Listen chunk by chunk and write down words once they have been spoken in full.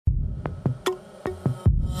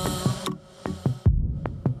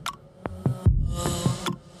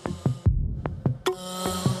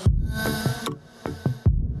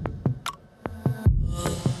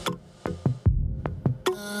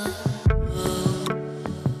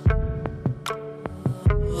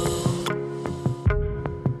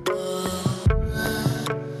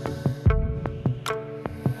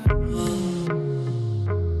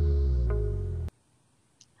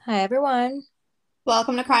everyone.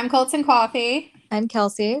 Welcome to Crime Cults and Coffee. I'm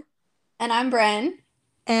Kelsey, And I'm Bryn.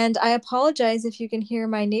 and I apologize if you can hear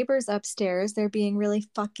my neighbors upstairs. They're being really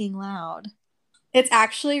fucking loud. It's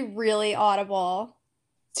actually really audible.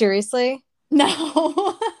 Seriously?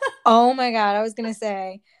 No. Oh my God, I was gonna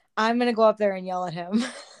say, I'm gonna go up there and yell at him.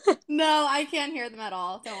 No, I can't hear them at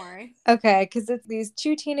all. Don't worry. Okay, because it's these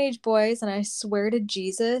two teenage boys, and I swear to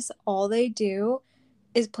Jesus, all they do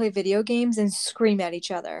is play video games and scream at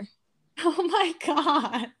each other. Oh my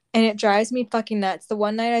God. And it drives me fucking nuts. The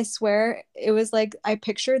one night, I swear, it was like I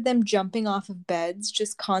pictured them jumping off of beds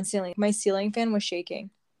just constantly. My ceiling fan was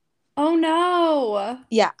shaking. Oh no.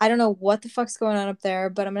 Yeah, I don't know what the fuck's going on up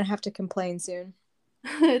there, but I'm gonna have to complain soon.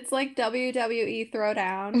 It's like WWE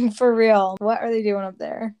Throwdown. For real. What are they doing up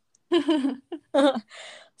there?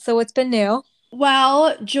 So what's been new?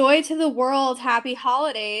 Well, joy to the world. Happy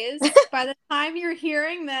holidays. By the time you're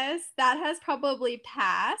hearing this, that has probably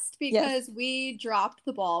passed Yes. because we dropped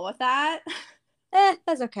the ball with that.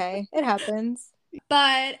 That's okay. It happens.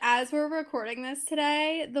 But as we're recording this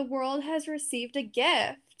today, the world has received a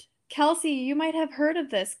gift. Kelsey, you might have heard of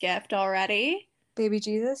this gift already. Baby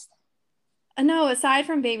Jesus. No, aside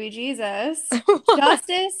from baby Jesus,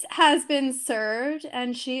 justice has been served,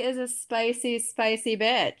 and she is a spicy, spicy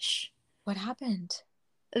bitch. What happened?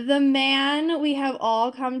 The man we have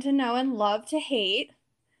all come to know and love to hate,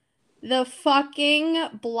 the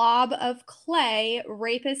fucking blob of clay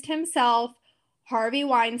rapist himself, Harvey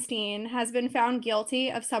Weinstein, has been found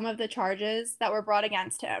guilty of some of the charges that were brought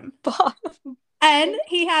against him. Bob. And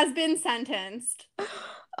he has been sentenced.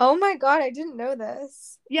 Oh my God, I didn't know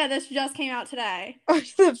this. Yeah, this just came out today.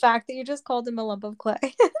 The fact that you just called him a lump of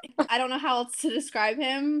clay. I don't know how else to describe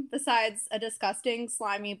him besides a disgusting,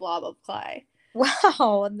 slimy blob of clay.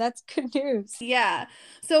 Wow, that's good news. Yeah.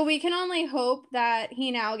 So we can only hope that he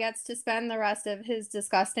now gets to spend the rest of his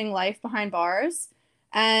disgusting life behind bars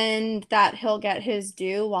and that he'll get his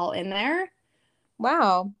due while in there.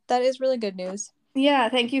 Wow, that is really good news. Yeah,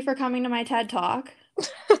 thank you for coming to my TED Talk.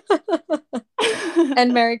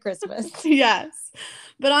 And Merry Christmas. Yes.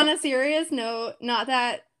 But on a serious note, not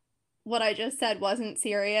that what I just said wasn't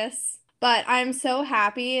serious, but I'm so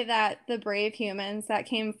happy that the brave humans that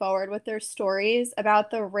came forward with their stories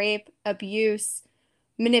about the rape, abuse,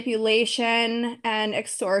 manipulation, and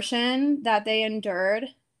extortion that they endured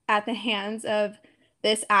at the hands of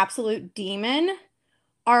this absolute demon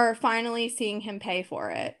are finally seeing him pay for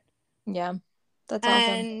it. Yeah, that's awesome.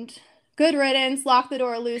 And good riddance, lock the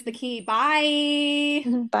door, lose the key. Bye.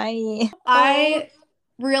 Bye. Oh. I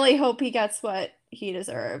really hope he gets what he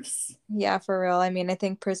deserves. Yeah, for real. I mean, I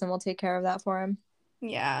think prison will take care of that for him.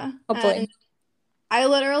 Yeah. And Hopefully. I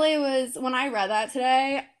literally was, when I read that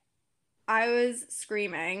today, I was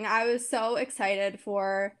screaming. I was so excited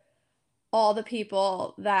for all the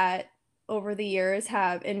people that over the years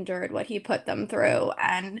have endured what he put them through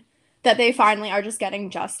and that they finally are just getting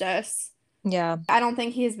justice. Yeah. I don't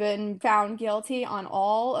think he's been found guilty on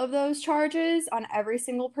all of those charges, on every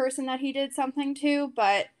single person that he did something to,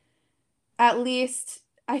 but at least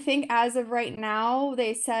I think as of right now,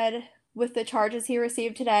 they said with the charges he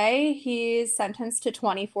received today, he's sentenced to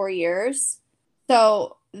 24 years.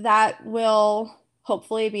 So that will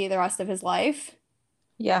hopefully be the rest of his life.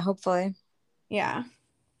 Yeah, hopefully. Yeah.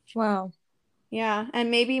 Wow. Yeah. And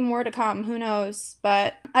maybe more to come. Who knows?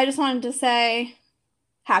 But I just wanted to say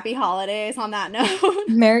happy holidays on that note.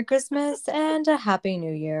 Merry Christmas and a Happy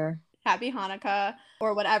New Year. Happy Hanukkah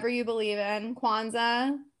or whatever you believe in.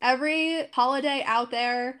 Kwanzaa. Every holiday out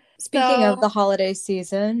there. Speaking of So the holiday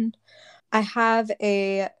season, I have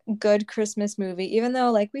a good Christmas movie, even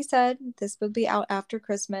though, like we said, this will be out after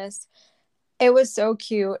Christmas. It was so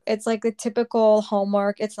cute. It's like the typical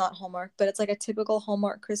Hallmark. It's not Hallmark, but it's like a typical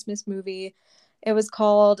Hallmark Christmas movie. It was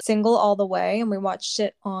called Single All the Way, and we watched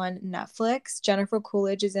it on Netflix. Jennifer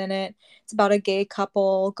Coolidge is in it. It's about a gay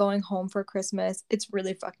couple going home for Christmas. It's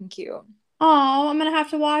really fucking cute. oh, I'm gonna have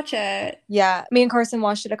to watch it. Yeah, me and Carson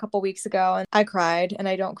watched it a couple weeks ago, and I cried, and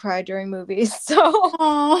I don't cry during movies, so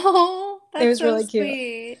Oh, it that's was so really cute.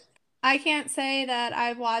 sweet. I can't say that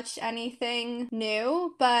I've watched anything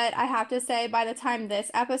new, but I have to say by the time this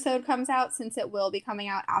episode comes out, since it will be coming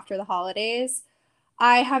out after the holidays,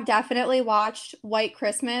 I have definitely watched White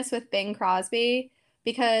Christmas with Bing Crosby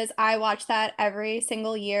because I watch that every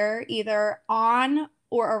single year, either on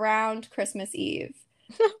or around Christmas Eve.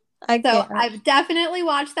 I So can't. I've definitely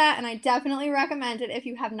watched that and I definitely recommend it if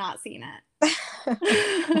you have not seen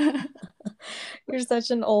it. You're such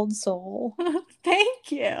an old soul.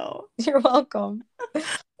 Thank you. You're welcome. But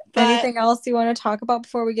Anything else you want to talk about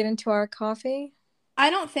before we get into our coffee? I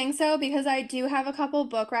don't think so because I do have a couple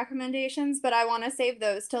book recommendations, but I want to save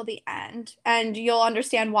those till the end. And you'll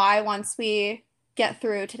understand why once we get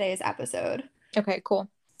through today's episode. Okay, cool.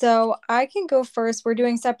 So I can go first. We're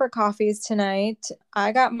doing separate coffees tonight.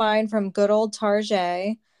 I got mine from good old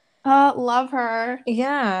Tarjay. Love her.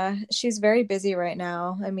 Yeah, she's very busy right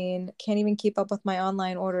now. I mean, can't even keep up with my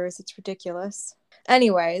online orders. It's ridiculous.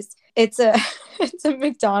 Anyways, it's a it's a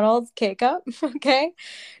McDonald's K-Cup, okay?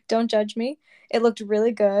 Don't judge me. It looked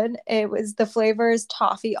really good. It was the flavors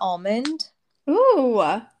toffee almond. Ooh,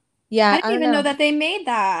 I Yeah, I didn't don't even know know. that they made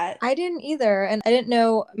that. I didn't either, and I didn't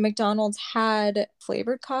know McDonald's had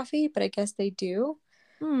flavored coffee, but I guess they do.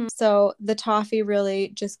 Hmm. So the toffee really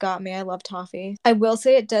just got me. I love toffee. I will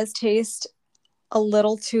say it does taste a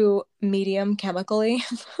little too medium chemically.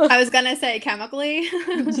 I was gonna say chemically.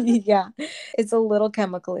 Yeah, it's a little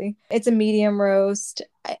chemically. It's a medium roast.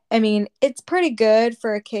 I mean, it's pretty good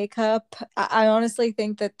for a K cup. I honestly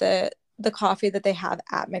think that the coffee that they have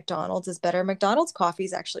at McDonald's is better. McDonald's coffee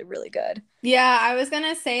is actually really good. Yeah, I was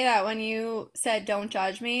gonna say that when you said don't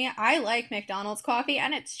judge me. I like McDonald's coffee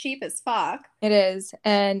and it's cheap as fuck. It is.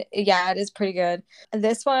 And yeah, it is pretty good.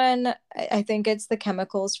 This one, I think it's the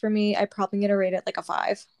chemicals for me. I probably gonna rate it like a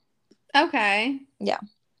 5. Okay. Yeah.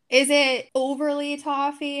 Is it overly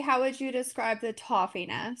toffee? How would you describe the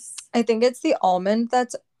toffiness? I think it's the almond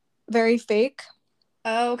that's very fake.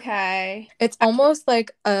 Okay. It's almost like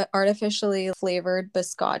a artificially flavored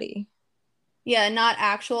biscotti. Yeah, not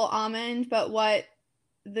actual almond, but what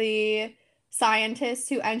the scientists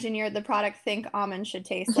who engineered the product think almond should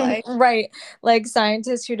taste like. Right. Like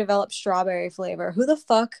scientists who developed strawberry flavor. Who the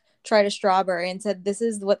fuck tried a strawberry and said this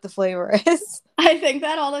is what the flavor is? I think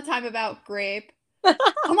that all the time about grape.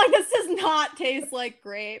 I'm like, this does not taste like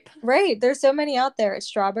grape. Right. There's so many out there. It's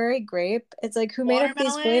strawberry, grape. It's like who made up these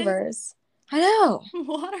Watermelon? flavors? I know.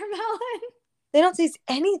 Watermelon? They don't taste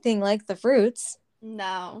anything like the fruits.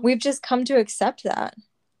 No. We've just come to accept that.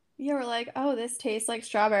 You were like, oh, this tastes like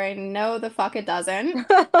strawberry. No, the fuck it doesn't.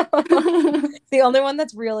 The only one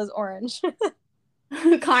that's real is orange.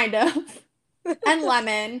 Kind of. And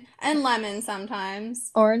lemon. And lemon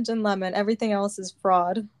sometimes. Orange and lemon. Everything else is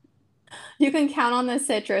fraud. You can count on the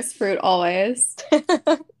citrus fruit always.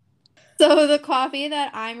 So the coffee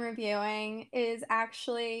that I'm reviewing is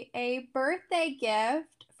actually a birthday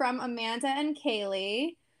gift from Amanda and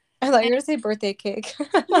Kaylee. I thought you were going to say birthday cake.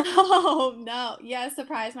 No, no. Yeah,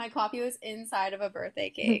 surprise. My coffee was inside of a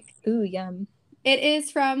birthday cake. Ooh, yum. It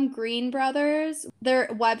is from Green Brothers. Their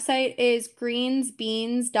website is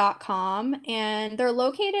greensbeans.com and they're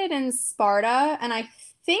located in Sparta. And I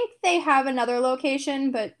think they have another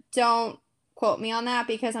location, but don't quote me on that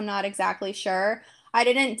because I'm not exactly sure. I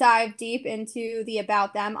didn't dive deep into the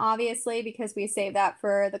about them, obviously, because we save that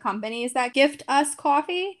for the companies that gift us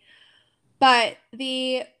coffee. But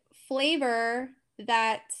the flavor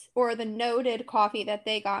that, or the noted coffee that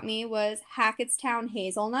they got me was Hackettstown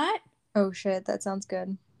Hazelnut. Oh shit, that sounds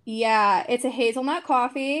good. Yeah, it's a hazelnut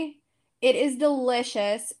coffee. It is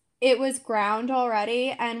delicious. It was ground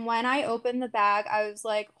already, and when I opened the bag, I was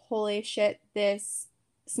like, holy shit, this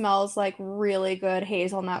smells like really good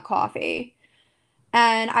hazelnut coffee.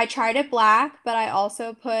 And I tried it black, but I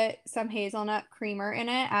also put some hazelnut creamer in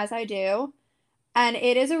it, as I do. And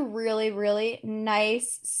it is a really, really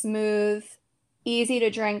nice, smooth, easy to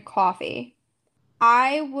drink coffee.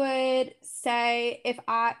 I would say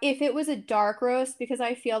if it was a dark roast, because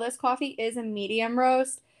I feel this coffee is a medium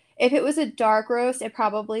roast, if it was a dark roast, it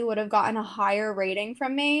probably would have gotten a higher rating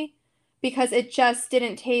from me because it just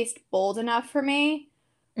didn't taste bold enough for me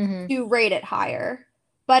Hmm. to rate it higher.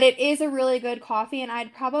 But it is a really good coffee, and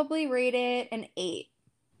I'd probably rate it an 8.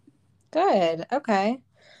 Good. Okay.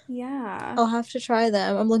 Yeah. I'll have to try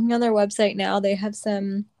them. I'm looking on their website now. They have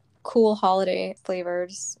some cool holiday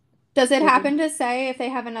flavors. Does it Maybe. happen to say if they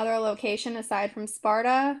have another location aside from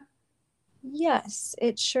Sparta? Yes,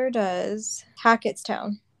 it sure does.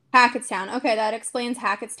 Hackettstown. Hackettstown. Okay, that explains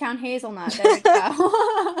Hackettstown Hazelnut. There we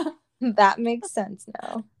go. That makes sense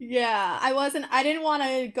now. Yeah, I didn't want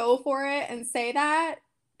to go for it and say that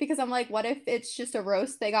because I'm like, what if it's just a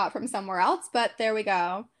roast they got from somewhere else? But there we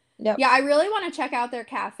go. Yep. Yeah, I really want to check out their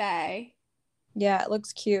cafe. Yeah, it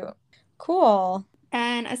looks cute. Cool.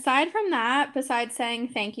 And aside from that, besides saying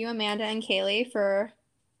thank you, Amanda and Kaylee, for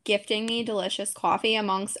gifting me delicious coffee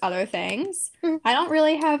amongst other things, I don't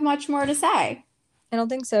really have much more to say. I don't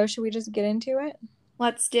think so. Should we just get into it?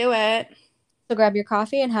 Let's do it. So grab your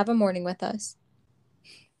coffee and have a morning with us.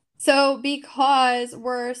 So, because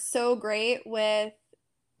we're so great with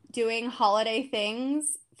doing holiday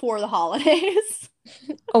things for the holidays,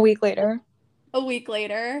 A week later. a week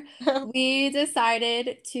later, we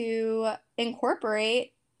decided to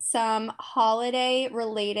incorporate some holiday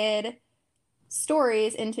related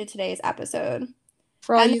stories into today's episode.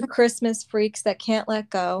 For all And you Christmas freaks that can't let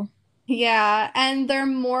go. yeah, and they're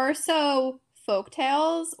more so folk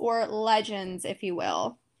tales or legends, if you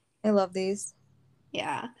will. I love these.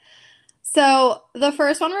 Yeah. So, the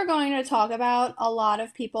first one we're going to talk about, a lot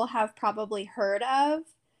of people have probably heard of.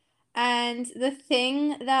 And the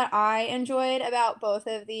thing that I enjoyed about both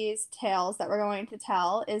of these tales that we're going to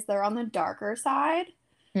tell is they're on the darker side.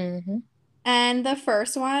 Hmm. And the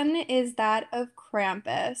first one is that of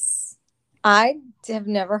Krampus. I have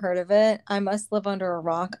never heard of it. I must live under a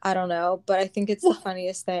rock. I don't know, but I think it's the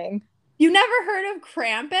funniest thing. You never heard of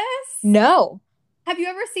Krampus? No, Have you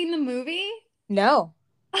ever seen the movie? no.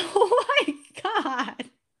 Oh my God.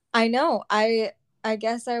 I know. I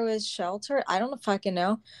guess I was sheltered. I don't fucking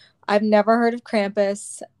know. I've never heard of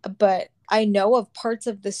Krampus, but I know of parts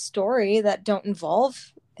of the story that don't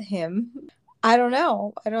involve him. I don't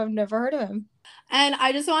know. I've never heard of him. And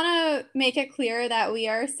I just want to make it clear that we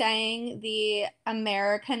are saying the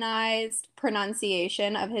Americanized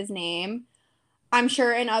pronunciation of his name. I'm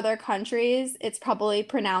sure in other countries it's probably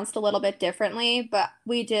pronounced a little bit differently, but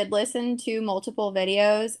we did listen to multiple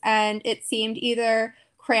videos and it seemed either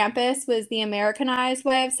Krampus was the Americanized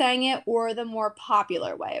way of saying it or the more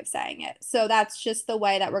popular way of saying it. So that's just the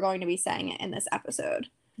way that we're going to be saying it in this episode.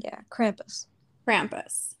 Yeah, Krampus.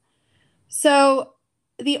 Krampus. So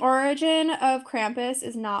the origin of Krampus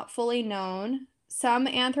is not fully known. Some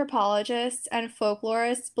anthropologists and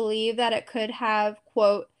folklorists believe that it could have,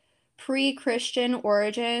 quote, pre-Christian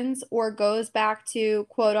origins or goes back to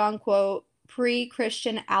quote unquote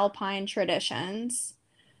pre-Christian Alpine traditions.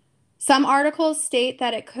 Some articles state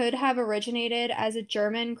that it could have originated as a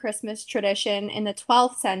German Christmas tradition in the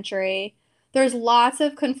 12th century. There's lots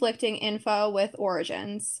of conflicting info with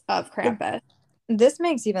origins of Krampus. This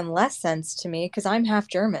makes even less sense to me because I'm half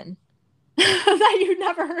German. That you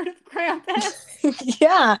never heard of Krampus?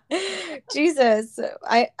 Yeah. Jesus.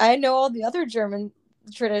 I know all the other German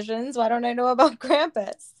traditions. Why don't I know about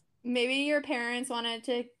Krampus? Maybe your parents wanted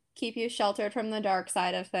to keep you sheltered from the dark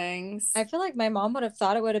side of things. I feel like my mom would have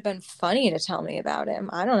thought it would have been funny to tell me about him.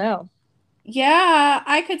 I don't know. Yeah,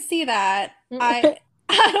 I could see that. I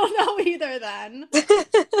don't know either then.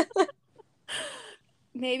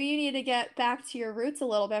 Maybe you need to get back to your roots a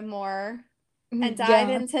little bit more and dive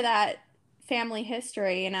Yeah, into that family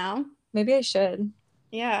history, you know? maybe I should.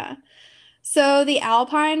 Yeah. So the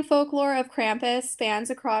Alpine folklore of Krampus spans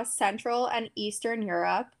across Central and Eastern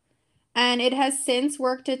Europe, and it has since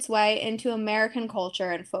worked its way into American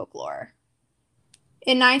culture and folklore.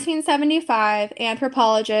 In 1975,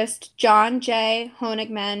 anthropologist John J.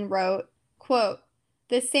 Honigman wrote, quote,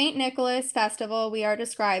 "The St. Nicholas festival we are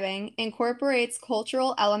describing incorporates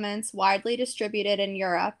cultural elements widely distributed in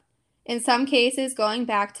Europe, in some cases going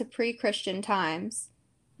back to pre-Christian times.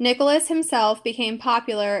 Nicholas himself became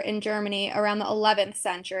popular in Germany around the 11th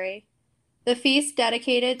century. The feast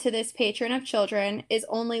dedicated to this patron of children is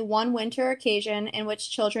only one winter occasion in which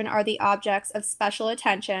children are the objects of special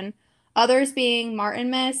attention, others being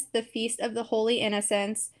Martinmas, the Feast of the Holy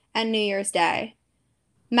Innocents, and New Year's Day.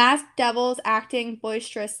 Masked devils acting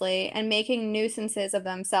boisterously and making nuisances of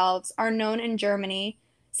themselves are known in Germany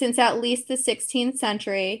since at least the 16th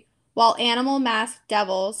century, while animal masked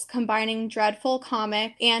devils combining dreadful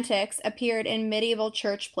comic antics appeared in medieval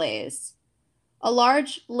church plays. A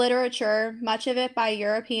large literature, much of it by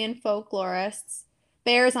European folklorists,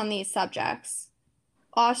 bears on these subjects.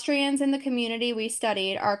 Austrians in the community we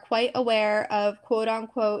studied are quite aware of quote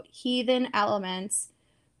unquote heathen elements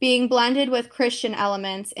being blended with Christian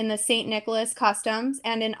elements in the St. Nicholas customs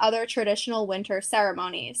and in other traditional winter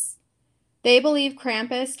ceremonies. They believe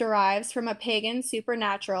Krampus derives from a pagan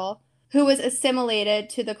supernatural who was assimilated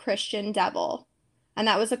to the Christian devil." And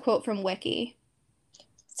that was a quote from Wiki.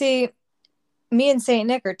 See, me and Saint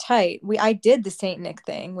Nick are tight. I did the Saint Nick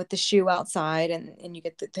thing with the shoe outside and you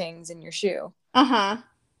get the things in your shoe. Uh-huh.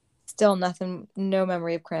 Still nothing, no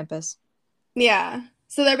memory of Krampus. Yeah.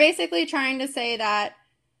 So they're basically trying to say that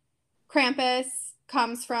Krampus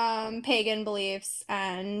comes from pagan beliefs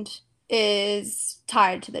and is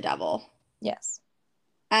tied to the devil. Yes.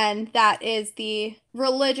 And that is the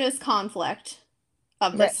religious conflict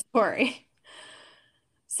of this story.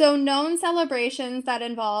 So, known celebrations that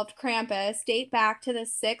involved Krampus date back to the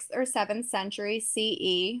 6th or 7th century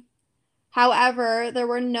CE. However, there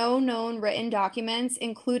were no known written documents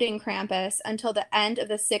including Krampus until the end of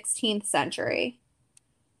the 16th century.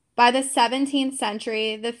 By the 17th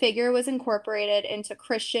century, the figure was incorporated into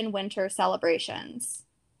Christian winter celebrations.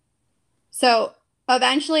 So,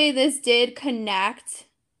 Eventually, this did connect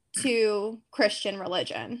to Christian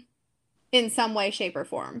religion in some way, shape, or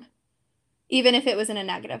form, even if it was in a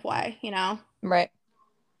negative way, you know? Right.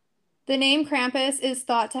 The name Krampus is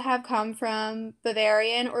thought to have come from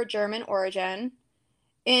Bavarian or German origin.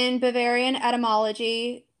 In Bavarian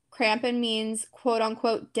etymology, Krampen means quote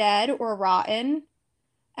unquote dead or rotten.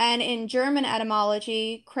 And in German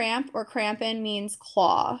etymology, cramp or Krampen means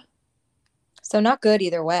claw. So not good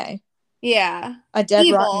either way. Yeah. A dead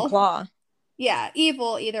rotten Evil. claw. Yeah,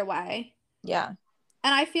 evil either way. Yeah.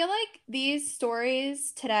 And I feel like these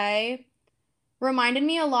stories today reminded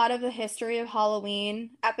me a lot of the history of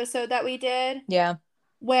Halloween episode that we did, Yeah.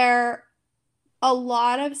 where a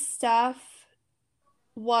lot of stuff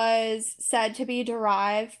was said to be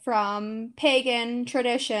derived from pagan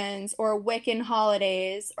traditions or Wiccan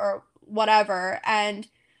holidays or whatever. And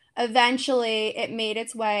eventually it made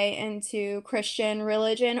its way into Christian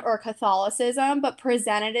religion or Catholicism, but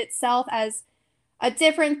presented itself as a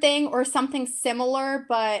different thing or something similar.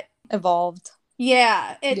 But Evolved.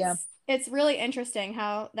 yeah, Yeah. it's really interesting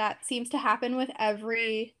how that seems to happen with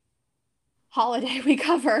every holiday we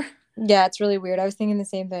cover. Yeah, it's really weird. I was thinking the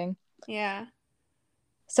same thing. Yeah.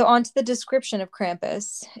 So on to the description of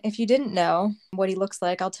Krampus. If you didn't know what he looks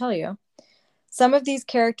like, I'll tell you. Some of these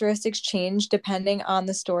characteristics change depending on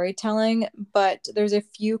the storytelling, but there's a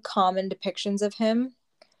few common depictions of him.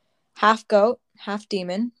 Half goat, half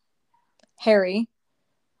demon, hairy,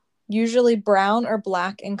 usually brown or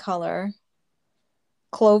black in color,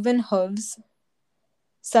 cloven hooves.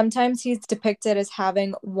 Sometimes he's depicted as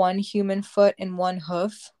having one human foot and one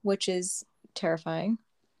hoof, which is terrifying.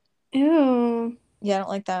 Ew. Yeah, I don't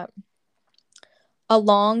like that. A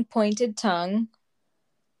long pointed tongue,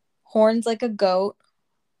 horns like a goat,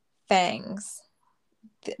 fangs.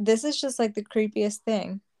 This is just like the creepiest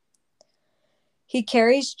thing. He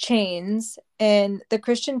carries chains, and the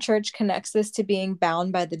Christian church connects this to being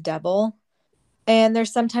bound by the devil. And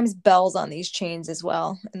there's sometimes bells on these chains as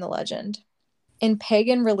well in the legend. In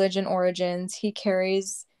pagan religion origins, he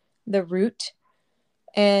carries the root,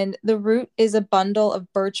 and the root is a bundle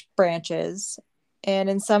of birch branches.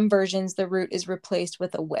 And in some versions, the root is replaced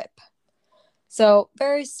with a whip. So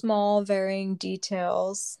very small, varying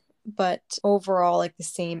details, but overall, like the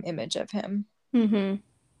same image of him. Mm-hmm.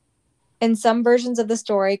 In some versions of the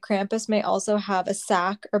story, Krampus may also have a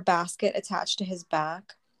sack or basket attached to his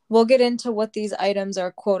back. We'll get into what these items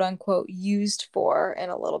are quote unquote used for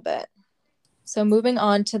in a little bit. So moving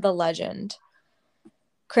on to the legend.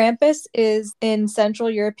 Krampus is, in Central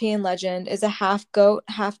European legend, is a half goat,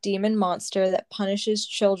 half demon monster that punishes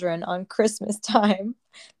children on Christmas time.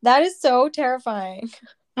 That is so terrifying.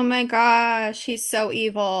 Oh my gosh, he's so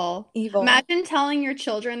evil. Evil. Imagine telling your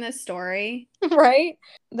children this story. Right?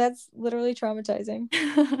 That's literally traumatizing.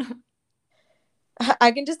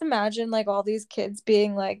 I can just imagine like all these kids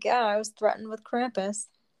being like, yeah, I was threatened with Krampus.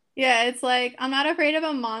 Yeah, it's like I'm not afraid of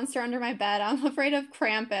a monster under my bed. I'm afraid of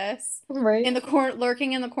Krampus Right? in the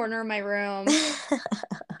lurking in the corner of my room.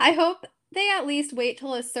 I hope they at least wait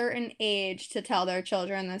till a certain age to tell their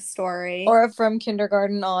children this story. Or if from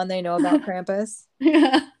kindergarten on they know about Krampus.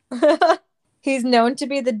 Yeah. He's known to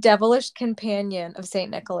be the devilish companion of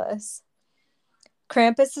St. Nicholas.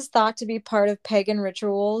 Krampus is thought to be part of pagan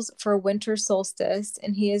rituals for winter solstice,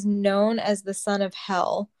 and he is known as the son of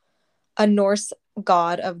Hel, a Norse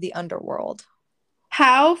god of the underworld.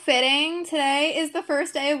 How fitting today is the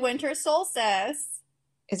first day of winter solstice.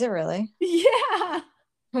 Is it really? Yeah.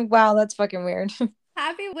 Wow, that's fucking weird.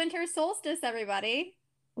 Happy winter solstice, everybody.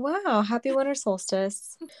 Wow, happy winter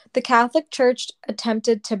solstice. The Catholic Church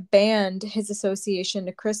attempted to ban his association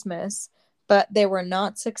to Christmas, but they were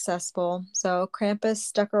not successful, so Krampus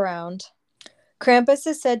stuck around. Krampus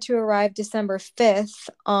is said to arrive December 5th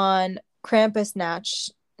on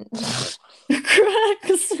Krampusnacht.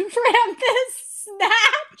 Krampus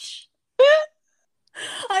snatch.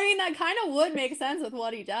 I mean, that kind of would make sense with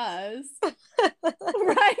what he does.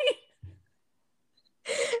 Right?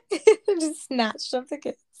 Just snatched up the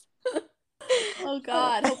kids. Oh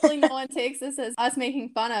God. Hopefully no one takes this as us making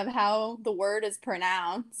fun of how the word is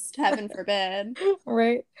pronounced. Heaven forbid.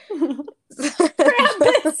 Right.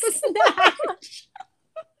 Krampus snatch.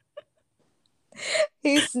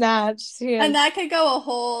 He snatched. And that could go a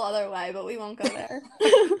whole other way, but we won't go there.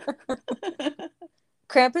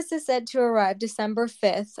 Krampus is said to arrive December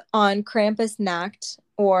 5th on Krampusnacht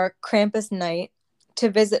or Krampus night to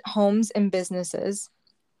visit homes and businesses.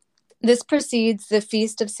 This precedes the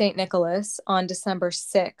Feast of St. Nicholas on December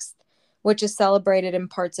 6th, which is celebrated in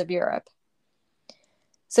parts of Europe.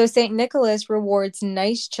 So St. Nicholas rewards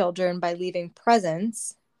nice children by leaving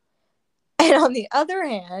presents. And on the other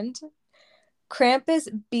hand, Krampus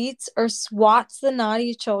beats or swats the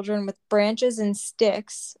naughty children with branches and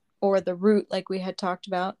sticks, or the root, like we had talked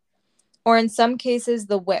about, or in some cases,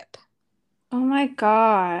 the whip. Oh my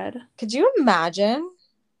God. Could you imagine?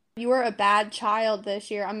 You were a bad child this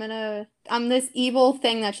year. I'm this evil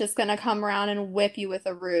thing that's just gonna come around and whip you with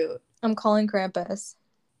a root. I'm calling Krampus.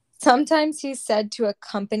 Sometimes he's said to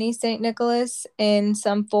accompany St. Nicholas. In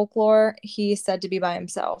some folklore, he's said to be by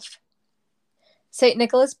himself. St.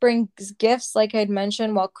 Nicholas brings gifts, like I'd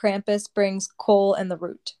mentioned, while Krampus brings coal and the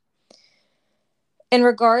root. In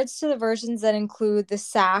regards to the versions that include the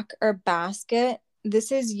sack or basket,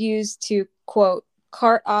 this is used to, quote,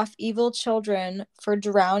 cart off evil children for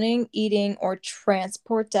drowning, eating, or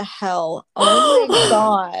transport to hell. Oh my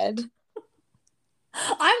God.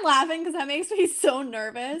 I'm laughing because that makes me so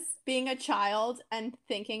nervous being a child and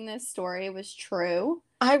thinking this story was true.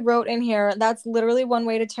 I wrote in here, that's literally one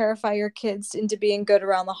way to terrify your kids into being good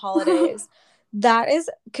around the holidays.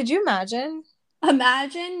 Could you imagine?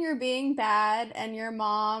 Imagine you're being bad and your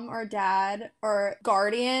mom or dad or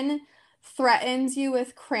guardian threatens you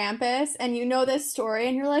with Krampus and you know this story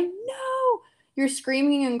and you're like, no! You're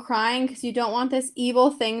screaming and crying because you don't want this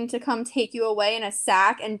evil thing to come take you away in a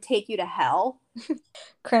sack and take you to hell.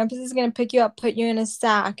 Krampus is going to pick you up, put you in a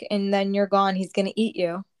sack, and then you're gone. He's going to eat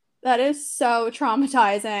you. That is so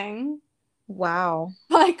traumatizing, Wow.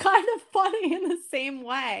 but kind of funny in the same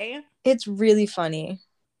way. It's really funny,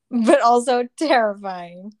 but also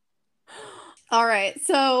terrifying. All right,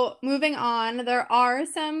 so moving on, there are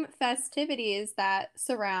some festivities that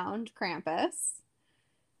surround Krampus.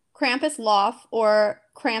 Krampusloft or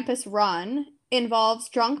Krampus Run involves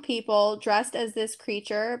drunk people dressed as this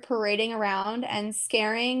creature parading around and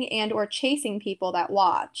scaring and or chasing people that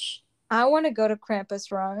watch. I want to go to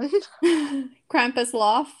Krampus Run.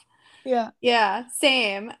 Krampusloft. Yeah. Yeah,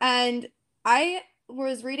 same. And I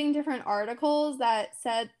was reading different articles that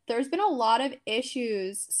said there's been a lot of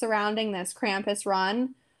issues surrounding this Krampus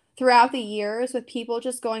Run throughout the years with people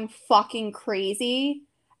just going fucking crazy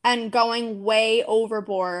and going way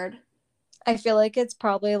overboard. I feel like it's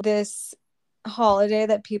probably this holiday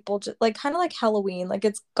that people just like, kind of like Halloween, like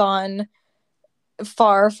it's gone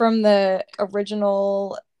far from the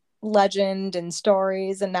original legend and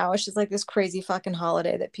stories, and now it's just like this crazy fucking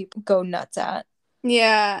holiday that people go nuts at.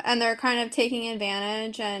 Yeah, and they're kind of taking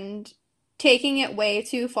advantage and taking it way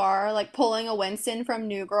too far, like pulling a Winston from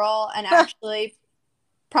New Girl and actually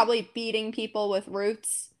probably beating people with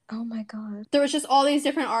roots. Oh my God. There was just all these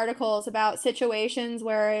different articles about situations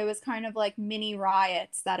where it was kind of like mini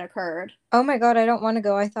riots that occurred. Oh my God, I don't want to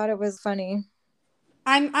go. I thought it was funny.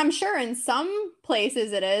 I'm sure in some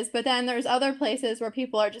places it is, but then there's other places where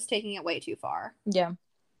people are just taking it way too far. Yeah.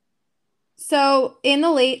 So, in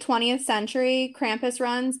the late 20th century, Krampus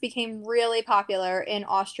runs became really popular in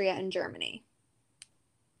Austria and Germany.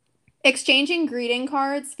 Exchanging greeting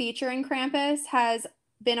cards featuring Krampus has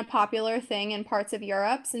been a popular thing in parts of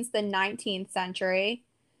Europe since the 19th century.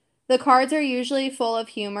 The cards are usually full of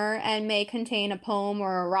humor and may contain a poem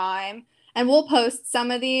or a rhyme. And we'll post some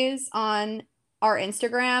of these on our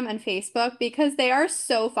Instagram and Facebook because they are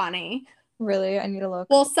so funny. Really? I need to look.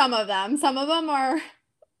 Well, some of them. Some of them are,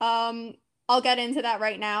 I'll get into that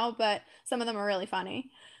right now, but some of them are really funny.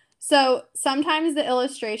 So sometimes the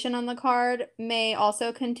illustration on the card may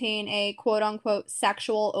also contain a quote unquote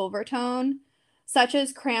sexual overtone, such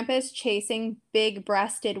as Krampus chasing big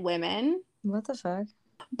breasted women. What the fuck?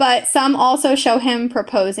 But some also show him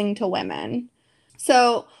proposing to women.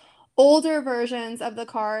 So older versions of the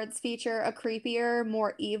cards feature a creepier,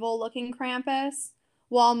 more evil looking Krampus,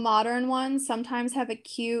 while modern ones sometimes have a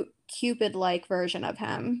cute Cupid-like version of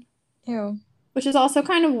him. Ew. Which is also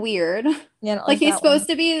kind of weird. Yeah, I don't Like he's that supposed one.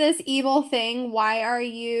 to be this evil thing. Why are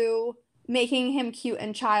you making him cute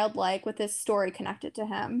and childlike with this story connected to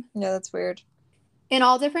him? Yeah, that's weird. In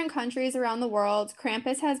all different countries around the world,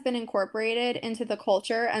 Krampus has been incorporated into the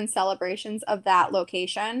culture and celebrations of that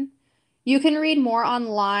location. You can read more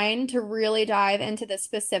online to really dive into the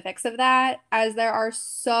specifics of that, as there are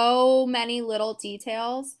so many little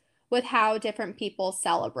details with how different people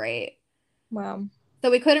celebrate. Wow. So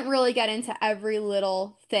we couldn't really get into every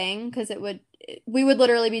little thing because we would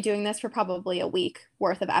literally be doing this for probably a week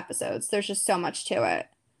worth of episodes. There's just so much to it.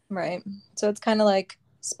 Right. So it's kind of like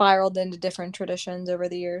spiraled into different traditions over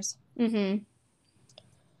the years. Mm-hmm.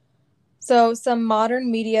 So some modern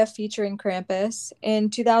media featuring Krampus. In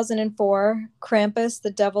 2004, Krampus,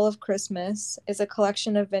 the Devil of Christmas, is a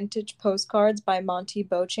collection of vintage postcards by Monty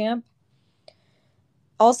Beauchamp.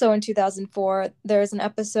 Also in 2004, there's an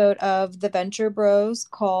episode of The Venture Bros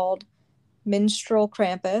called Minstrel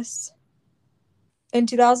Krampus. In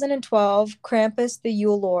 2012, Krampus the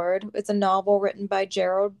Yule Lord. It's a novel written by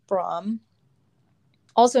Gerald Brom.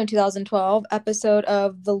 Also in 2012, episode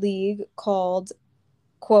of The League called,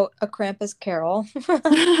 quote, A Krampus Carol. That's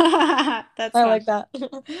I fun. like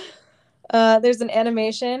that. There's an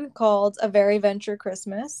animation called A Very Venture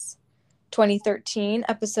Christmas. 2013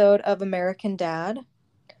 episode of American Dad.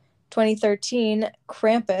 2013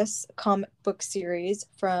 Krampus comic book series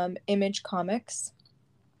from Image Comics.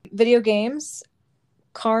 Video games,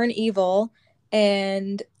 Karn Evil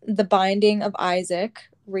and The Binding of Isaac,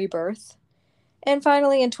 Rebirth. And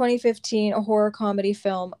finally, in 2015, a horror comedy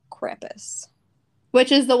film, Krampus.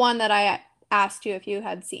 Which is the one that I asked you if you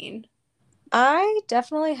had seen. I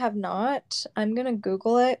definitely have not. I'm going to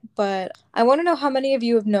Google it, but I want to know how many of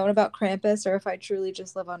you have known about Krampus or if I truly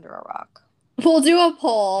just live under a rock. We'll do a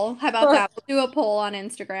poll. How about that? We'll do a poll on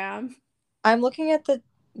Instagram. I'm looking at the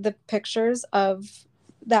pictures of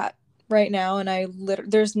that right now, and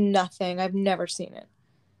there's nothing. I've never seen it.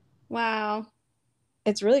 Wow.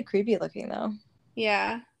 It's really creepy looking, though.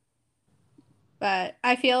 Yeah. But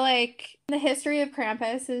I feel like the history of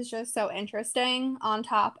Krampus is just so interesting on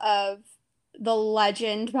top of the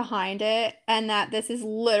legend behind it, and that this is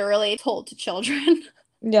literally told to children.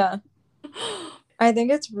 Yeah. I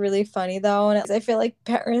think it's really funny, though, and I feel like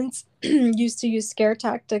parents used to use scare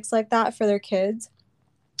tactics like that for their kids,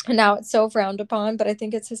 and now it's so frowned upon, but I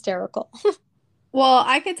think it's hysterical. Well,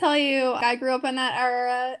 I could tell you, I grew up in that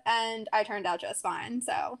era and I turned out just fine.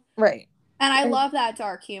 So, Right. and I love that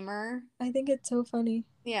dark humor. I think it's so funny.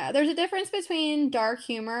 Yeah, there's a difference between dark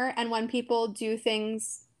humor and when people do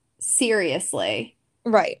things seriously.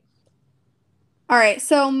 Right. All right,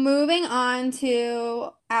 so moving on to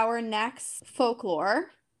our next folklore.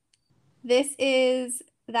 This is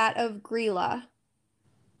that of Grilla.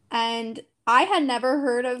 And I had never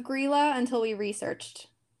heard of Grilla until we researched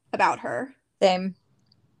about her. Same.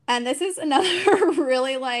 And this is another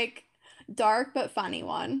really like dark but funny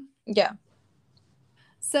one. Yeah.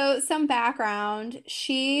 So, some background.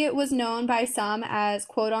 She was known by some as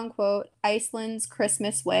quote unquote Iceland's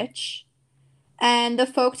Christmas witch. And the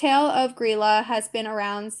folktale of Grilla has been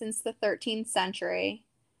around since the 13th century.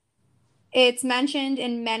 It's mentioned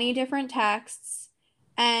in many different texts,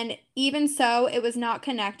 and even so, it was not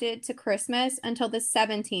connected to Christmas until the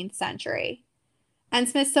 17th century. And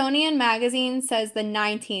Smithsonian Magazine says the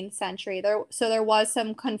 19th century. So there was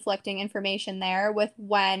some conflicting information there with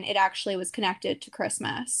when it actually was connected to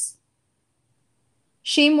Christmas.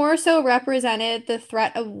 She more so represented the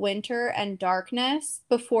threat of winter and darkness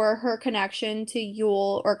before her connection to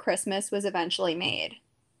Yule or Christmas was eventually made.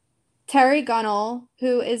 Terry Gunnell,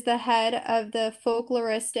 who is the head of the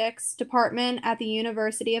folkloristics department at the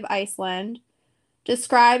University of Iceland,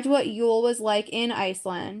 described what Yule was like in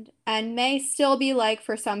Iceland, and may still be like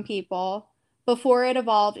for some people, before it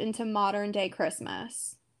evolved into modern day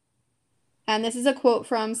Christmas. And this is a quote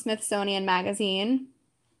from Smithsonian Magazine.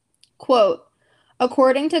 Quote,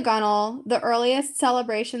 according to Gunnell, the earliest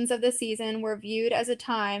celebrations of the season were viewed as a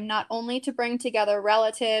time not only to bring together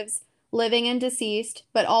relatives, living and deceased,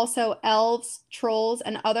 but also elves, trolls,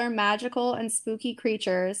 and other magical and spooky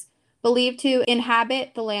creatures believed to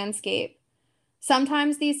inhabit the landscape.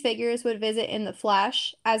 Sometimes these figures would visit in the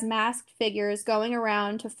flesh, as masked figures going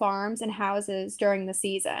around to farms and houses during the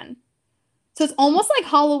season. So it's almost like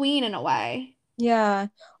Halloween in a way. Yeah.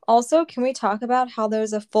 Also, can we talk about how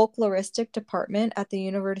there's a folkloristic department at the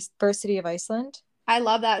University of Iceland? I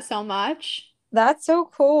love that so much. That's so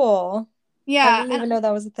cool. Yeah, I didn't even and know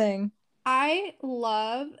that was a thing. I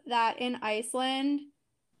love that in Iceland,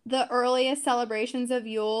 the earliest celebrations of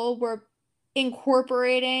Yule were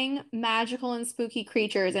incorporating magical and spooky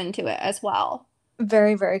creatures into it as well.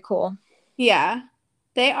 Very, very cool. Yeah,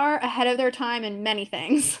 they are ahead of their time in many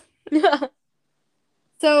things.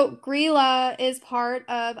 So, Grilla is part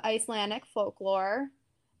of Icelandic folklore,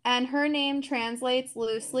 and her name translates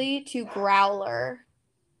loosely to growler.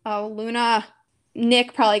 Oh, Luna.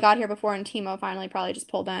 Nick probably got here before, and Timo finally probably just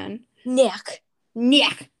pulled in. Nick.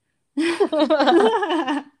 Nick. Wait,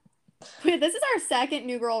 this is our second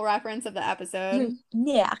New Girl reference of the episode.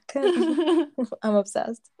 Nick. I'm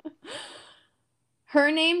obsessed.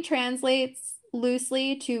 Her name translates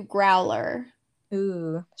loosely to growler.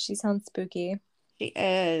 Ooh, she sounds spooky. She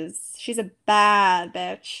is. She's a bad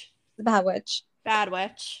bitch. The Bad Witch. Bad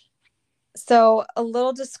witch. So, a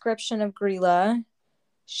little description of Grilla.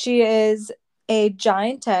 She is a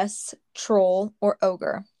giantess, troll, or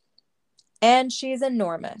ogre. And she's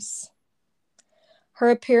enormous.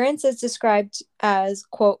 Her appearance is described as,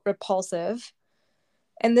 quote, repulsive.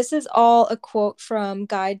 And this is all a quote from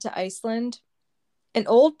Guide to Iceland. An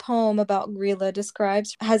old poem about Grilla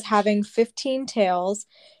describes her as having 15 tails,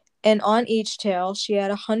 and on each tail she had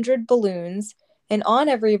 100 balloons, and on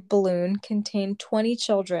every balloon contained 20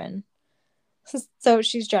 children. So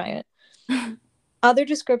she's giant. Other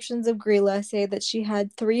descriptions of Grilla say that she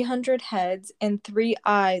had 300 heads and 3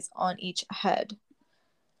 eyes on each head.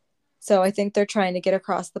 So I think they're trying to get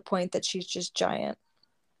across the point that she's just giant.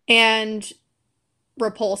 And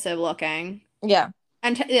repulsive looking. Yeah.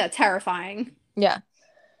 And yeah, terrifying. Yeah.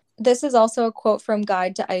 This is also a quote from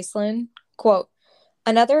Guide to Iceland. Quote,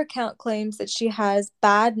 another account claims that she has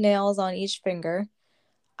bad nails on each finger,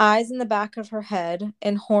 eyes in the back of her head,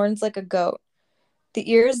 and horns like a goat. The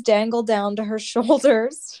ears dangle down to her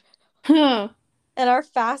shoulders and are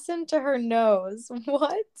fastened to her nose.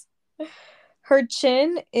 What? Her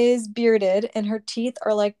chin is bearded and her teeth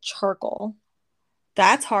are like charcoal.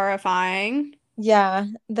 That's horrifying. Yeah,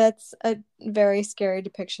 that's a very scary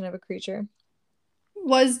depiction of a creature.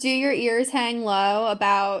 Was Do Your Ears Hang Low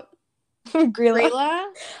about Grilla. Grilla?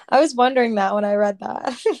 I was wondering that when I read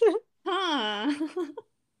that. Huh.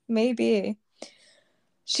 Maybe.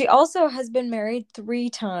 She also has been married 3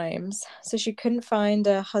 times, so she couldn't find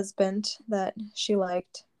a husband that she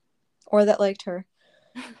liked or that liked her.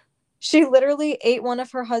 She literally ate one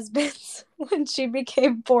of her husbands when she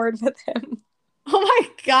became bored with him. Oh my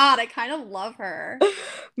God, I kind of love her.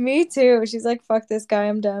 Me too. She's like, fuck this guy,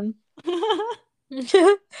 I'm done.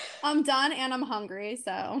 I'm done and I'm hungry,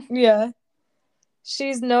 so. Yeah.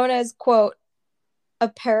 She's known as, quote, a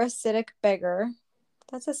parasitic beggar.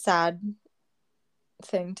 That's a sad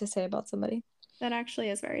thing to say about somebody. That actually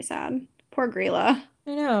is very sad. Poor Grilla.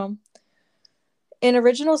 I know. In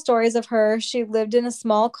original stories of her, she lived in a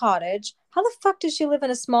small cottage. How the fuck did she live in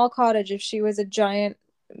a small cottage if she was a giant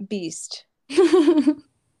beast?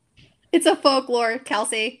 It's a folklore,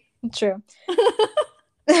 Kelsey. True.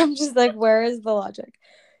 I'm just like, where is the logic?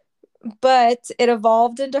 But it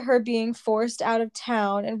evolved into her being forced out of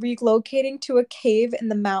town and relocating to a cave in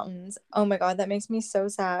the mountains. Oh my God, that makes me so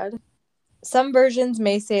sad. Some versions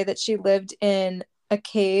may say that she lived in a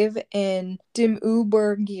cave in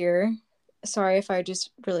Dimmuborgir. Sorry if I just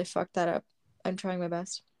really fucked that up. I'm trying my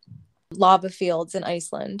best. Lava fields in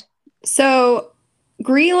Iceland. So,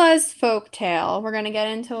 Grila's folktale, we're going to get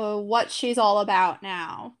into what she's all about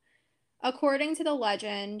now. According to the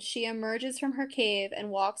legend, she emerges from her cave and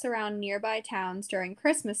walks around nearby towns during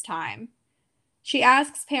Christmas time. She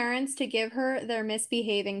asks parents to give her their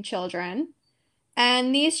misbehaving children,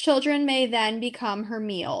 and these children may then become her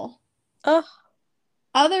meal. Oh.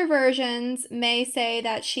 Other versions may say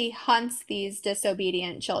that she hunts these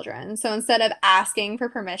disobedient children. So instead of asking for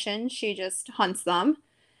permission, she just hunts them.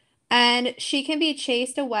 And she can be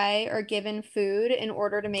chased away or given food in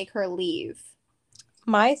order to make her leave.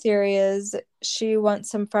 My theory is she wants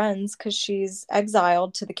some friends because she's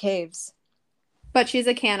exiled to the caves. But she's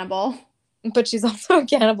a cannibal. But she's also a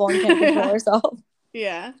cannibal and can't control herself.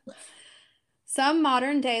 Yeah. Some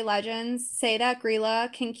modern day legends say that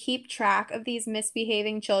Grilla can keep track of these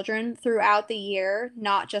misbehaving children throughout the year,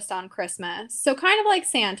 not just on Christmas. So kind of like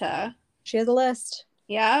Santa. She has a list.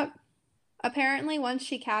 Yep. Apparently, once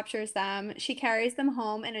she captures them, she carries them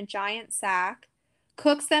home in a giant sack,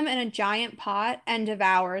 cooks them in a giant pot, and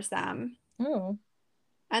devours them. Oh.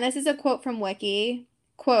 And this is a quote from Wiki.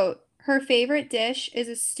 Quote, her favorite dish is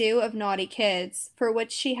a stew of naughty kids, for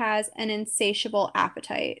which she has an insatiable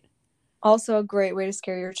appetite. Also a great way to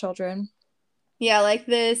scare your children. Yeah, like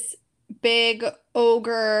this big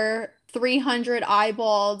ogre, 300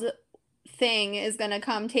 eyeballed thing is going to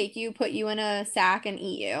come take you, put you in a sack, and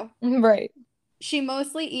eat you. Right. She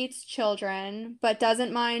mostly eats children, but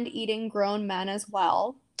doesn't mind eating grown men as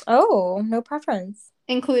well. Oh, no preference.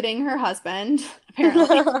 Including her husband,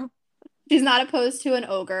 apparently. She's not opposed to an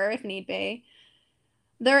ogre if need be.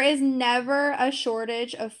 There is never a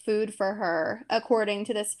shortage of food for her, according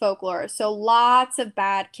to this folklore. So lots of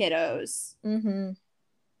bad kiddos. Mm-hmm.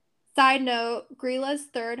 Side note, Grila's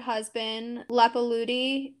third husband,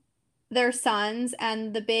 Lepaludi, their sons,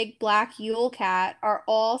 and the big black Yule cat are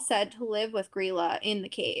all said to live with Grilla in the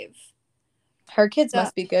cave. Her kids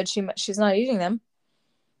must be good. She's not eating them.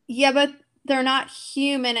 Yeah, but they're not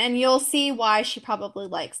human, and you'll see why she probably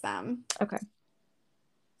likes them. Okay.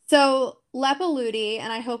 So Lepaludi,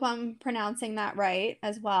 and I hope I'm pronouncing that right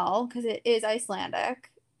as well, because it is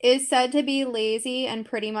Icelandic, is said to be lazy and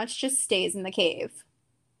pretty much just stays in the cave.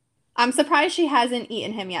 I'm surprised she hasn't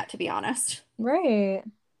eaten him yet, to be honest. Right.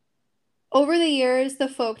 Over the years, the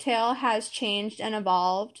folktale has changed and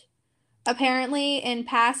evolved. Apparently, in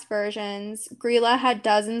past versions, Grilla had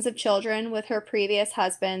dozens of children with her previous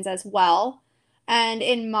husbands as well, and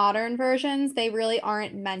in modern versions, they really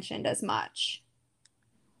aren't mentioned as much.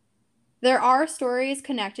 There are stories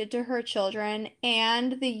connected to her children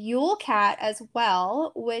and the Yule Cat as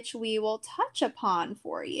well, which we will touch upon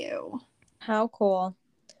for you. How cool.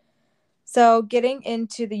 So, getting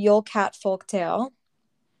into the Yule Cat folktale,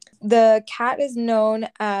 the cat is known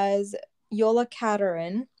as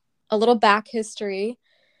Jólakötturinn. A little back history.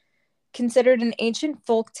 Considered an ancient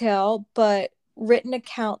folktale, but written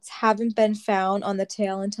accounts haven't been found on the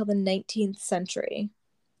tale until the 19th century.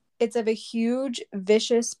 It's of a huge,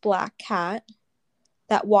 vicious black cat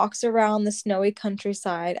that walks around the snowy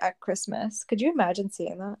countryside at Christmas. Could you imagine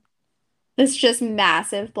seeing that? This just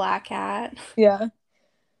massive black cat. Yeah.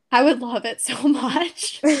 I would love it so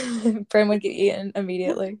much. Brim would get eaten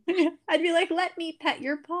immediately. I'd be like, let me pet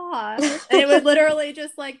your paw. And it would literally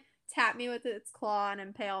just like tap me with its claw and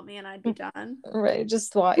impale me, and I'd be done. Right,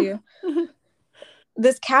 just swat you.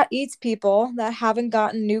 This cat eats people that haven't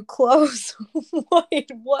gotten new clothes. Wait,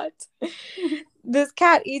 what? This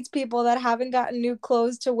cat eats people that haven't gotten new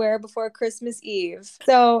clothes to wear before Christmas Eve.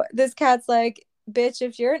 So this cat's like, bitch,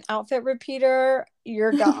 if you're an outfit repeater,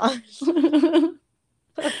 you're gone.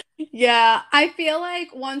 Yeah, I feel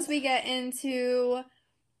like once we get into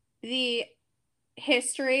the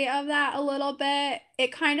history of that a little bit,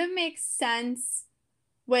 it kind of makes sense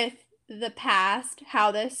with the past,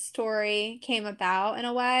 how this story came about in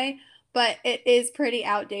a way. But it is pretty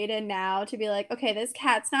outdated now to be like, okay, this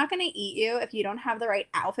cat's not going to eat you if you don't have the right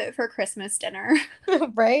outfit for Christmas dinner.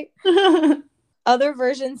 Right? Other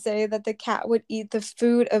versions say that the cat would eat the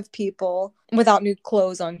food of people without new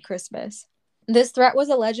clothes on Christmas. This threat was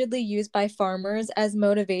allegedly used by farmers as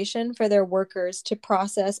motivation for their workers to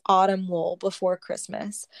process autumn wool before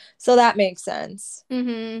Christmas. So that makes sense.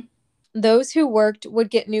 Mm-hmm. Those who worked would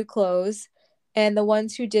get new clothes, and the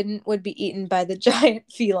ones who didn't would be eaten by the giant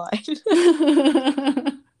feline.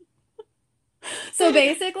 So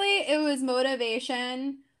basically, it was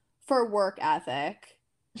motivation for work ethic.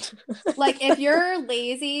 Like, if you're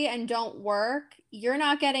lazy and don't work, you're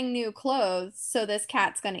not getting new clothes, so this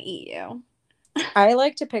cat's gonna eat you. I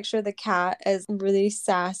like to picture the cat as really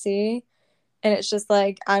sassy, and it's just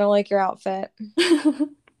like, I don't like your outfit.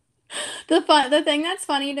 The thing that's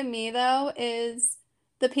funny to me though is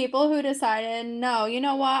the people who decided, no, you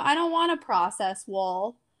know what? I don't want to process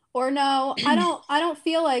wool. Or no, I don't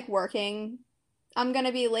feel like working. I'm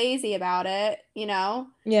gonna be lazy about it, you know?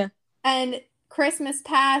 Yeah. And Christmas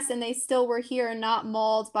passed and they still were here not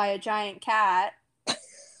mauled by a giant cat.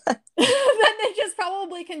 Then they just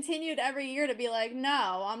probably continued every year to be like,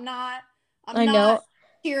 no, I'm I not know.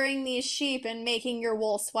 shearing these sheep and making your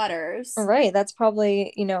wool sweaters. Right. That's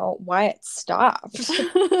probably, why it stopped.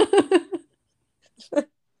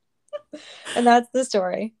 And that's the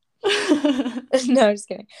story. No, I'm just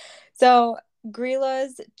kidding. So,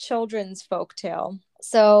 Grila's children's folktale.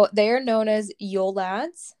 So, they are known as Yule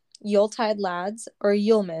lads, Yuletide lads, or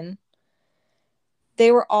Yulemen.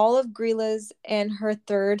 They were all of Grila's and her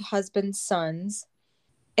third husband's sons.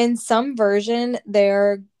 In some version,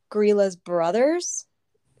 they're Grila's brothers.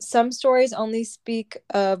 Some stories only speak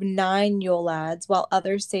of 9 Yule lads, while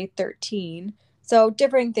others say 13. So,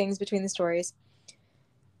 differing things between the stories.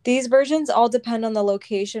 These versions all depend on the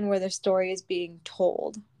location where the story is being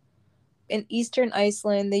told. In eastern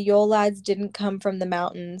Iceland, the Yule lads didn't come from the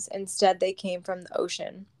mountains. Instead, they came from the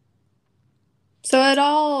ocean. So it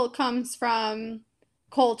all comes from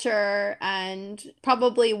culture and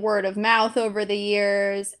probably word of mouth over the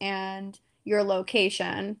years and your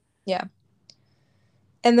location. Yeah.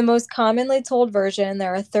 In the most commonly told version,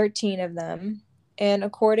 there are 13 of them. And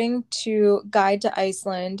according to Guide to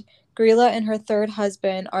Iceland, Grilla and her third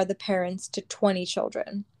husband are the parents to 20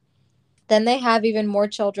 children. Then they have even more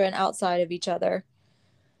children outside of each other.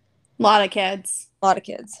 A lot of kids. A lot of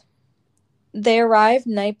kids. They arrive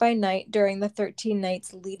night by night during the 13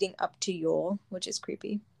 nights leading up to Yule, which is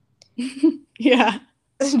creepy. Yeah.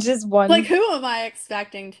 Just one. Like, who am I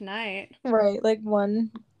expecting tonight? Right, like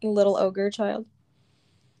one little ogre child.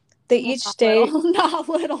 They each Not stay. little. Not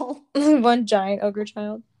little. One giant ogre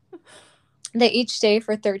child. They each stay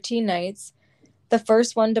for 13 nights, the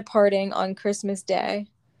first one departing on Christmas Day.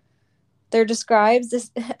 They're described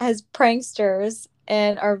as pranksters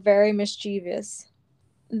and are very mischievous.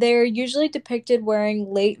 They're usually depicted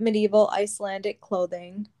wearing late medieval Icelandic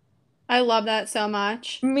clothing. I love that so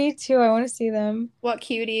much. Me too, I want to see them. What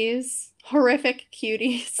cuties. Horrific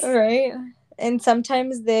cuties. Right? And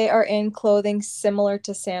sometimes they are in clothing similar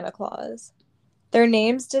to Santa Claus. Their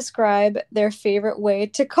names describe their favorite way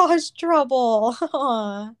to cause trouble.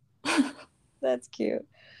 Aww. That's cute.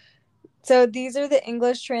 So these are the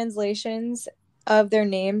English translations. of their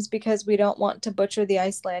names because we don't want to butcher the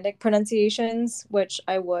Icelandic pronunciations, which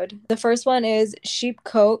I would. The first one is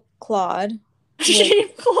Sheepcoat Claude.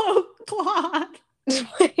 Sheepcoat Claude.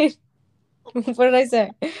 Wait, what did I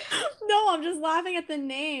say? No, I'm just laughing at the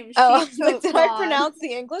name. Oh, I was like, Sheepcoat did Claude. I pronounce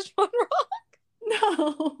the English one wrong?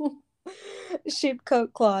 No.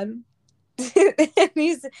 Sheepcoat Claude. And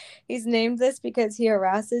he's named this because he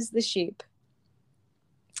harasses the sheep.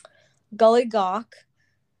 Gully Gawk.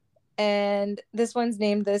 And this one's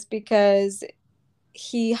named this because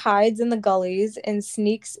he hides in the gullies and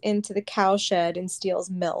sneaks into the cow shed and steals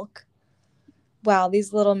milk. Wow,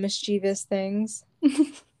 these little mischievous things.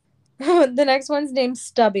 The next one's named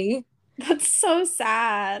Stubby. That's so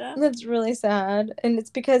sad. That's really sad. And it's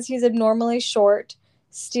because he's abnormally short,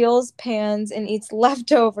 steals pans, and eats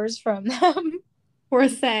leftovers from them. Poor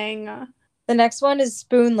thing. The next one is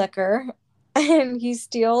Spoon Licker, and he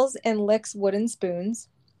steals and licks wooden spoons.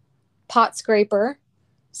 Pot Scraper,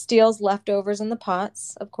 steals leftovers in the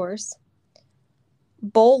pots, of course.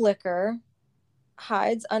 Bowl Licker,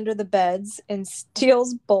 hides under the beds and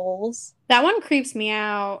steals bowls. That one creeps me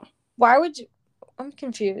out. Why would you? I'm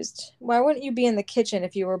confused. Why wouldn't you be in the kitchen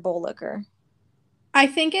if you were Bowl Licker? I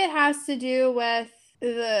think it has to do with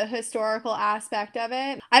the historical aspect of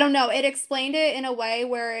it. I don't know. It explained it in a way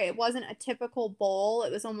where it wasn't a typical bowl.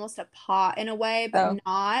 It was almost a pot in a way, but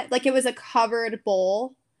not. Like it was a covered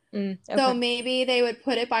bowl. Okay. So maybe they would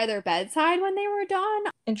put it by their bedside when they were done.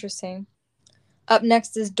 Interesting. Up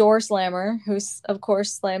next is Door Slammer, who, of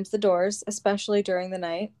course, slams the doors, especially during the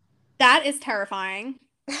night. That is terrifying.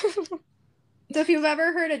 So if you've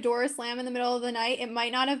ever heard a door slam in the middle of the night, it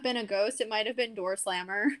might not have been a ghost. It might have been Door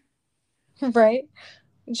Slammer. Right?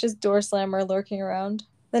 It's just Door Slammer lurking around.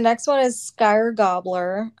 The next one is Skyr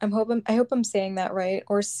Gobbler. I hope I'm saying that right.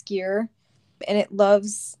 Or Skier. And it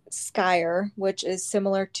loves Skyr, which is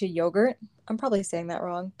similar to yogurt. I'm probably saying that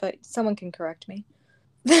wrong, but someone can correct me.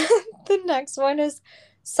 The next one is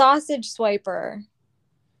Sausage Swiper.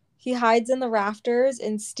 He hides in the rafters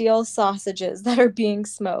and steals sausages that are being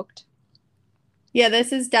smoked. Yeah,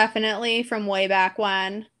 this is definitely from way back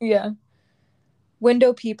when. Yeah.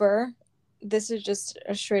 Window Peeper. This is just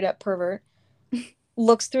a straight up pervert.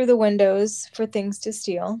 Looks through the windows for things to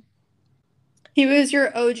steal. He was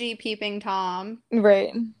your OG peeping Tom.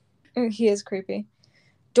 Right. He is creepy.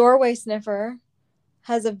 Doorway Sniffer.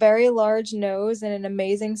 Has a very large nose and an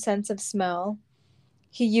amazing sense of smell.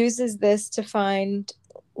 He uses this to find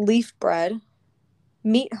leaf bread.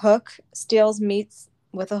 Meat Hook. Steals meats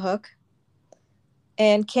with a hook.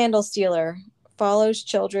 And Candle Stealer. Follows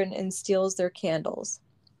children and steals their candles.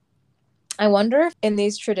 I wonder if in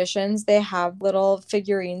these traditions they have little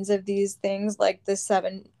figurines of these things like the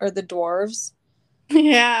seven or the dwarves.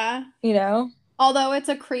 Yeah. You know? Although it's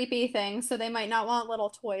a creepy thing, so they might not want little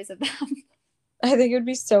toys of them. I think it would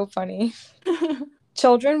be so funny.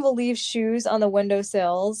 Children will leave shoes on the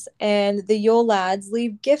windowsills, and the Yule lads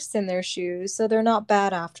leave gifts in their shoes, so they're not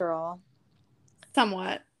bad after all.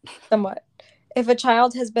 Somewhat. If a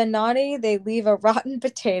child has been naughty, they leave a rotten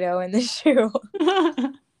potato in the shoe.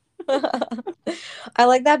 I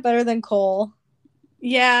like that better than coal.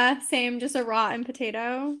 Yeah, same, just a rotten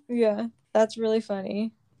potato. Yeah, that's really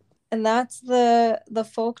funny. And that's the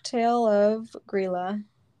folktale of Grilla.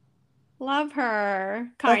 Love her.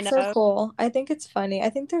 Kind of. That's so cool. I think it's funny.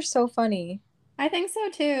 I think they're so funny. I think so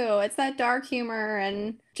too. It's that dark humor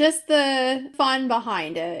and just the fun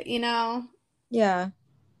behind it, you know? Yeah.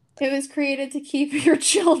 It was created to keep your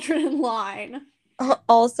children in line.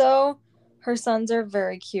 Also, her sons are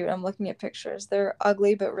very cute. I'm looking at pictures. They're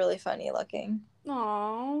ugly but really funny looking.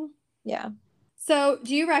 Aww. Yeah. So,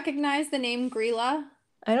 do you recognize the name Grilla?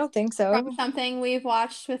 I don't think so. From something we've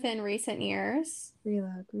watched within recent years.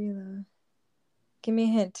 Grilla. Give me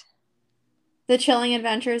a hint. The Chilling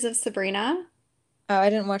Adventures of Sabrina. Oh,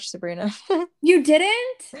 I didn't watch Sabrina. You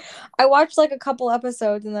didn't? I watched like a couple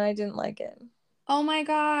episodes and then I didn't like it. Oh my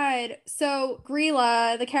God. So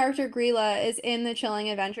Grilla, the character Grilla, is in The Chilling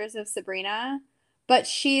Adventures of Sabrina, but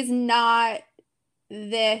she's not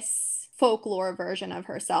this folklore version of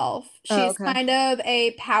herself. She's kind of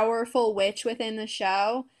a powerful witch within the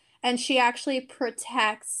show, and she actually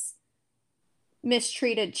protects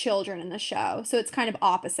mistreated children in the show. So it's kind of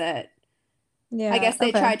opposite. Yeah. I guess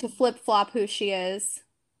they tried to flip-flop who she is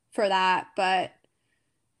for that, but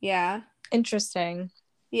yeah. Interesting.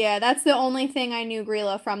 Yeah, that's the only thing I knew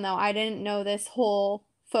Grilla from, though. I didn't know this whole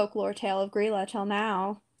folklore tale of Grilla till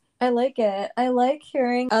now. I like it. I like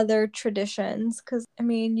hearing other traditions because, I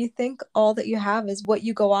mean, you think all that you have is what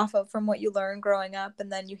you go off of from what you learn growing up,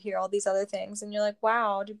 and then you hear all these other things, and you're like,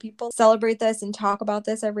 wow, do people celebrate this and talk about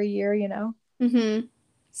this every year, you know? Mm-hmm.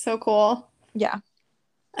 So cool. Yeah.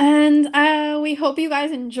 And we hope you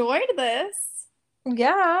guys enjoyed this.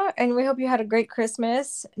 Yeah, and we hope you had a great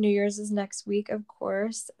Christmas. New Year's is next week, of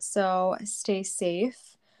course, so stay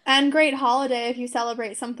safe. And great holiday if you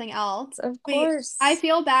celebrate something else. Of I course.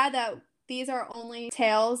 feel bad that these are only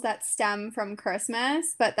tales that stem from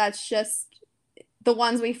Christmas, but that's just the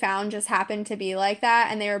ones we found just happened to be like that,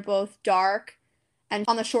 and they were both dark and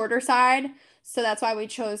on the shorter side, so that's why we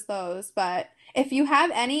chose those. But if you have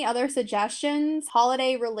any other suggestions,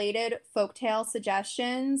 holiday related folktale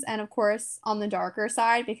suggestions, and of course on the darker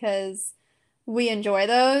side because we enjoy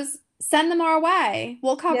those, send them our way.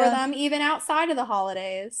 We'll cover Yeah, them even outside of the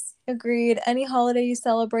holidays. agreed. Any holiday you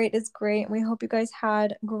celebrate is great, and we hope you guys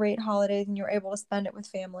had great holidays and you were able to spend it with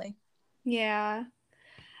family. Yeah.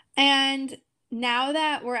 And now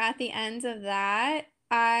that we're at the end of that,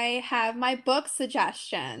 I have my book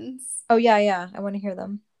suggestions. Oh, yeah, yeah, I want to hear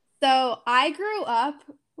them. So I grew up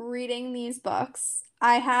reading these books.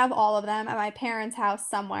 I have all of them at my parents' house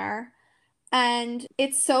somewhere. And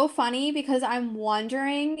it's so funny because I'm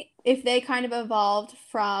wondering if they kind of evolved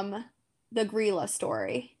from the Grilla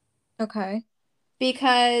story. Okay.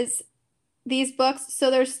 Because these books,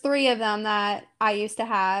 so there's three of them that I used to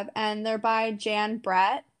have, and they're by Jan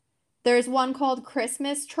Brett. There's one called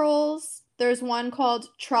Christmas Trolls, there's one called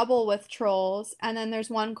Trouble with Trolls, and then there's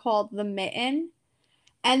one called The Mitten.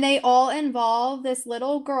 And they all involve this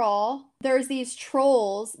little girl. There's these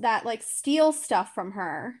trolls that like steal stuff from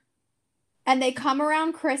her. And they come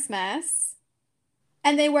around Christmas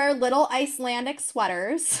and they wear little Icelandic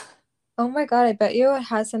sweaters. Oh my God, I bet you it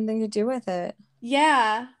has something to do with it.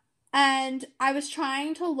 Yeah. And I was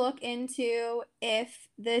trying to look into if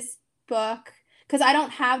this book, because I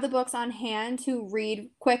don't have the books on hand to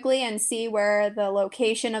read quickly and see where the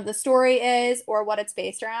location of the story is or what it's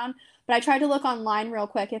based around. But I tried to look online real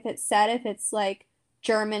quick if it said if it's like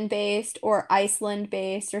German based or Iceland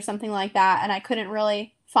based or something like that. And I couldn't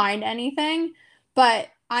really find anything. But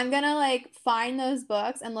I'm gonna like find those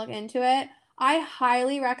books and look into it. I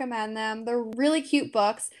highly recommend them. They're really cute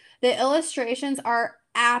books. The illustrations are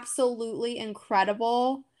absolutely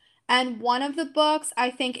incredible. And one of the books,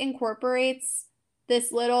 I think, incorporates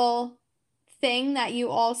this little thing that you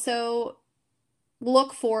also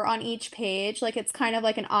look for on each page. Like it's kind of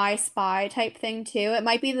like an I Spy type thing, too. It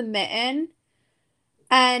might be the mitten.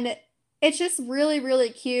 And it's just really,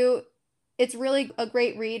 really cute. It's really a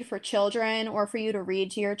great read for children or for you to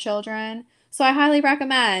read to your children. So I highly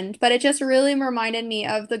recommend. But it just really reminded me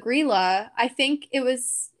of the Grilla. I think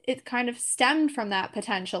it kind of stemmed from that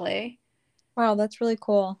potentially. Wow, that's really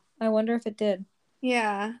cool. I wonder if it did.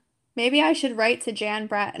 Yeah. Maybe I should write to Jan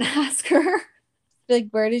Brett and ask her. Like,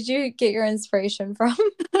 where did you get your inspiration from?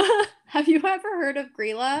 Have you ever heard of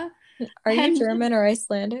Grilla Are you and German or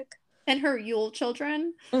Icelandic? and her Yule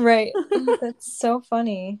children? Right. Oh, that's so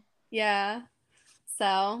funny. Yeah.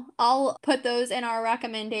 So I'll put those in our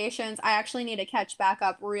recommendations. I actually need to catch back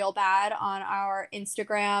up real bad on our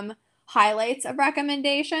Instagram highlights of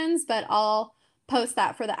recommendations, but I'll post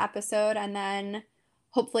that for the episode and then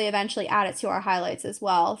hopefully eventually add it to our highlights as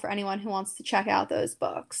well for anyone who wants to check out those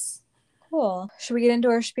books. Cool. Should we get into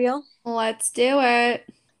our spiel? Let's do it.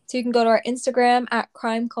 So you can go to our Instagram at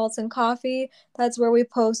Crime Cults and Coffee. That's where we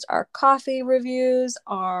post our coffee reviews,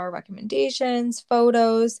 our recommendations,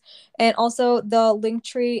 photos, and also the link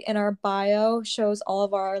tree in our bio shows all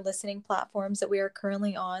of our listening platforms that we are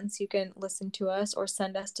currently on, so you can listen to us or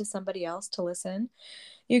send us to somebody else to listen.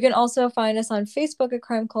 You can also find us on Facebook at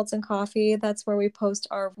Crime Cults and Coffee. That's where we post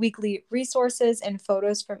our weekly resources and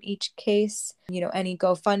photos from each case. Any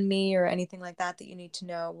GoFundMe or anything like that that you need to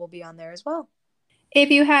know will be on there as well. If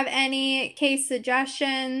you have any case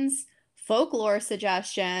suggestions, folklore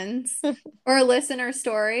suggestions, or listener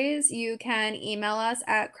stories, you can email us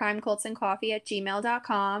at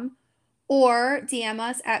crimecultsandcoffee@gmail.com or DM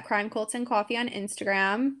us at crimecultsandcoffee on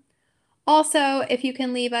Instagram. Also, if you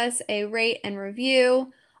can leave us a rate and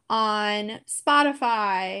review on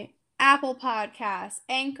Spotify, Apple Podcasts,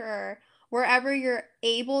 Anchor, wherever you're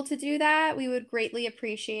able to do that, we would greatly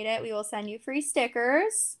appreciate it. We will send you free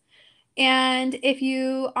stickers. And if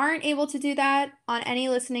you aren't able to do that on any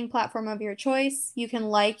listening platform of your choice, you can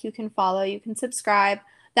like, you can follow, you can subscribe.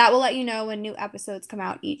 That will let you know when new episodes come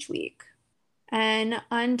out each week. And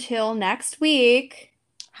until next week,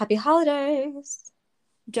 happy holidays.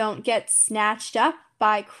 Don't get snatched up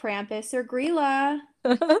by Krampus or Grilla.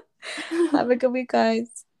 Have a good week,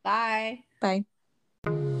 guys. Bye. Bye.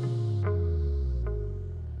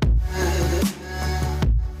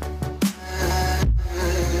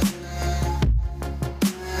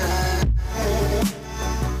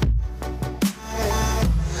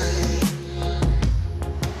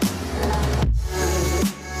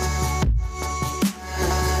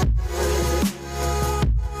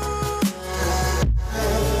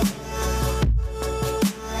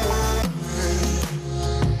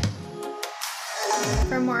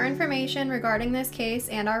 more information regarding this case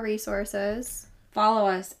and our resources, follow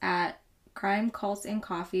us at Crime Cults and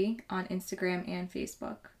Coffee on Instagram and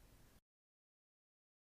Facebook.